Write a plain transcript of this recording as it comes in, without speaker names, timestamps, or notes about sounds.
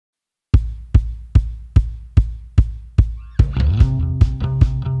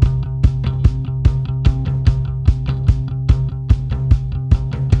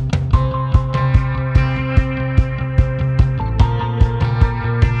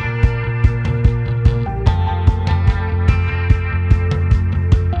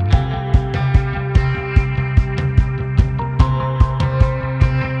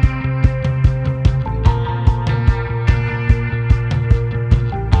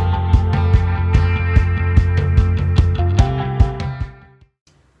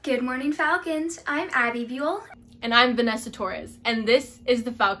Good morning, Falcons. I'm Abby Buel. And I'm Vanessa Torres, and this is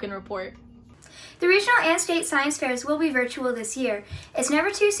the Falcon Report. The regional and state science fairs will be virtual this year. It's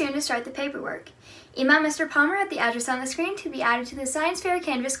never too soon to start the paperwork. Email Mr. Palmer at the address on the screen to be added to the Science Fair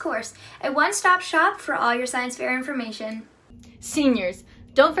Canvas course, a one-stop shop for all your science fair information. Seniors,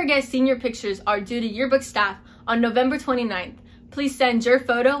 don't forget senior pictures are due to yearbook staff on November 29th. Please send your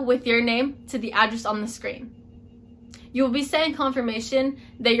photo with your name to the address on the screen. You will be sent confirmation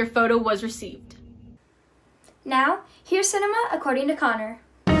that your photo was received. Now, here's cinema according to Connor.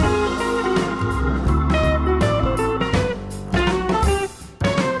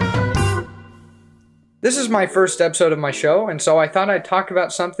 This is my first episode of my show, and so I thought I'd talk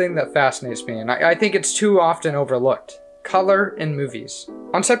about something that fascinates me, and I think it's too often overlooked. Color in movies.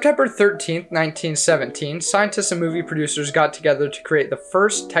 On September 13th, 1917, scientists and movie producers got together to create the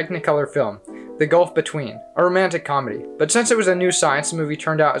first Technicolor film, The Gulf Between, a romantic comedy. But since it was a new science, the movie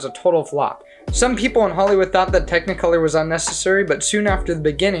turned out as a total flop. Some people in Hollywood thought that Technicolor was unnecessary, but soon after the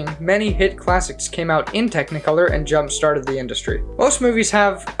beginning, many hit classics came out in Technicolor and jump-started the industry. Most movies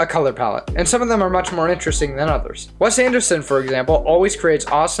have a color palette, and some of them are much more interesting than others. Wes Anderson, for example, always creates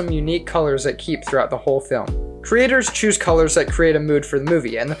awesome, unique colors that keep throughout the whole film. Creators choose colors that create a mood for the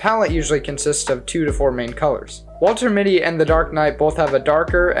movie, and the palette usually consists of 2 to 4 main colors. Walter Mitty and The Dark Knight both have a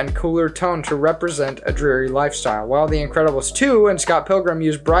darker and cooler tone to represent a dreary lifestyle, while The Incredibles 2 and Scott Pilgrim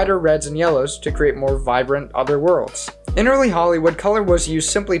use brighter reds and yellows to create more vibrant other worlds. In early Hollywood, color was used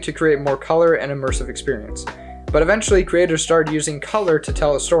simply to create more color and immersive experience. But eventually, creators started using color to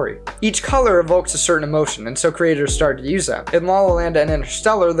tell a story. Each color evokes a certain emotion, and so creators started to use that. In La La Land and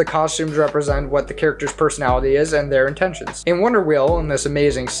Interstellar, the costumes represent what the character's personality is and their intentions. In Wonder Wheel, in this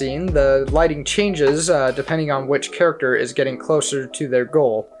amazing scene, the lighting changes depending on which character is getting closer to their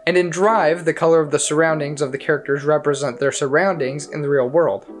goal. And in Drive, the color of the surroundings of the characters represent their surroundings in the real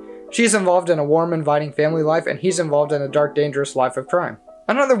world. She's involved in a warm, inviting family life, and he's involved in a dark, dangerous life of crime.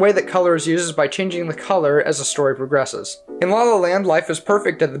 Another way that color is used is by changing the color as the story progresses. In La La Land, life is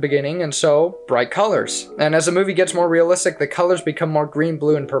perfect at the beginning, and so, bright colors. And as the movie gets more realistic, the colors become more green,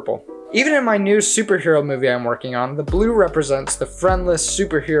 blue, and purple. Even in my new superhero movie I'm working on, the blue represents the friendless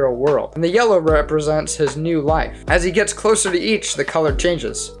superhero world, and the yellow represents his new life. As he gets closer to each, the color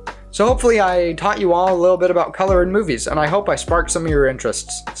changes. So hopefully I taught you all a little bit about color in movies, and I hope I sparked some of your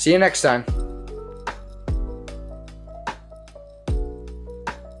interests. See you next time.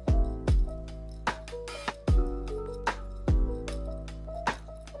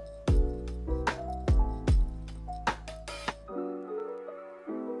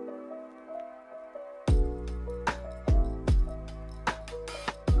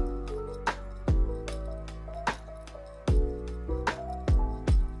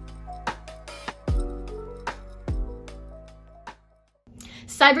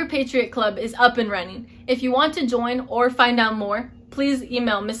 Cyber Patriot Club is up and running. If you want to join or find out more, please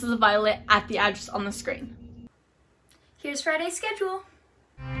email Mrs. LaViolette at the address on the screen. Here's Friday's schedule.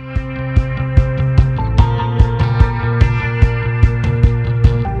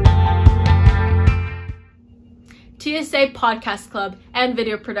 TSA Podcast Club and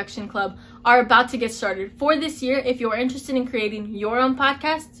Video Production Club are about to get started. For this year, if you are interested in creating your own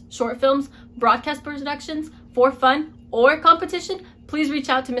podcasts, short films, broadcast productions, for fun, or competition, please reach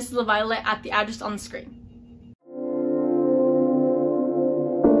out to Mrs. LaViolette at the address on the screen.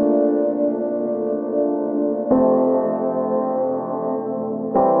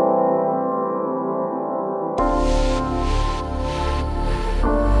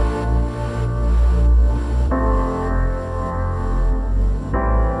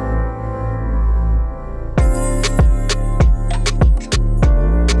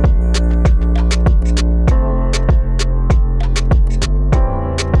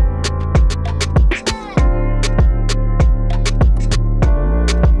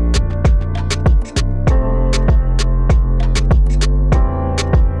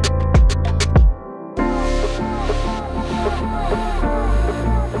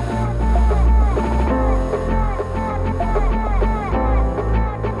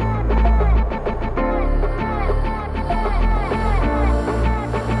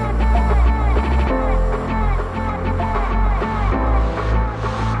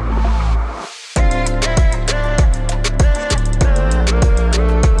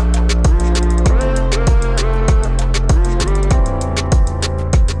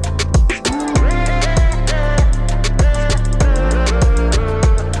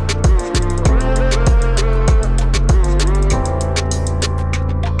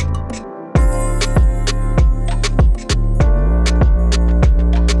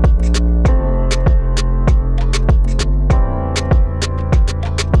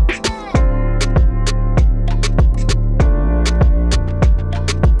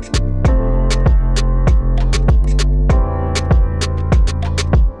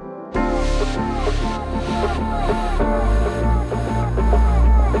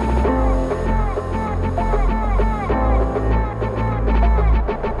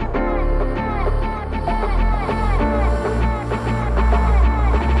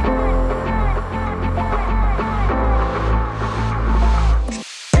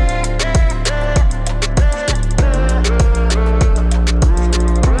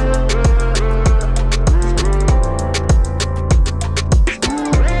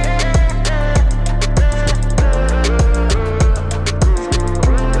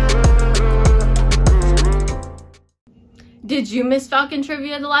 Did you miss Falcon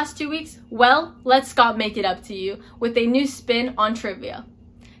trivia the last 2 weeks? Well, let Scott make it up to you with a new spin on trivia.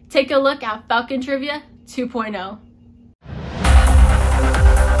 Take a look at Falcon Trivia 2.0.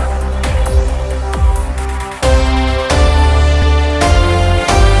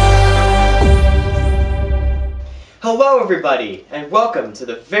 Hello everybody, and welcome to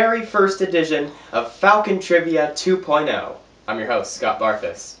the very first edition of Falcon Trivia 2.0. I'm your host, Scott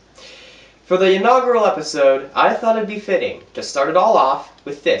Barfuss. For the inaugural episode, I thought it'd be fitting to start it all off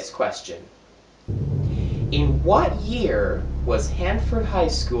with this question. In what year was Hanford High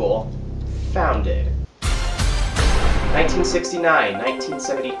School founded? 1969,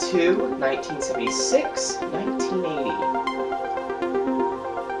 1972, 1976, 1980.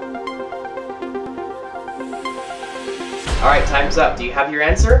 Alright, time's up. Do you have your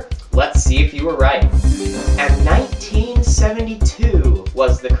answer? Let's see if you were right. And 1972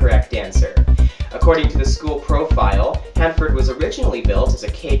 was the correct answer. According to the school profile, Hanford was originally built as a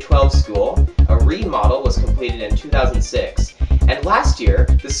K-12 school, a remodel was completed in 2006, and last year,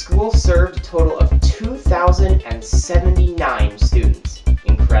 the school served a total of 2,079 students.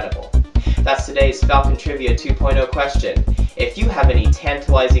 Incredible. That's today's Falcon Trivia 2.0 question. If you have any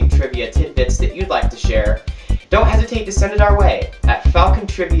tantalizing trivia tidbits that you'd like to share, don't hesitate to send it our way at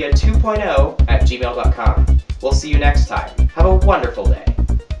falcontrivia2.0@gmail.com. We'll see you next time. Have a wonderful day.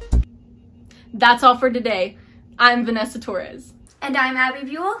 That's all for today. I'm Vanessa Torres. And I'm Abby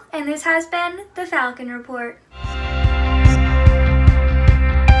Buel, and this has been the Falcon Report.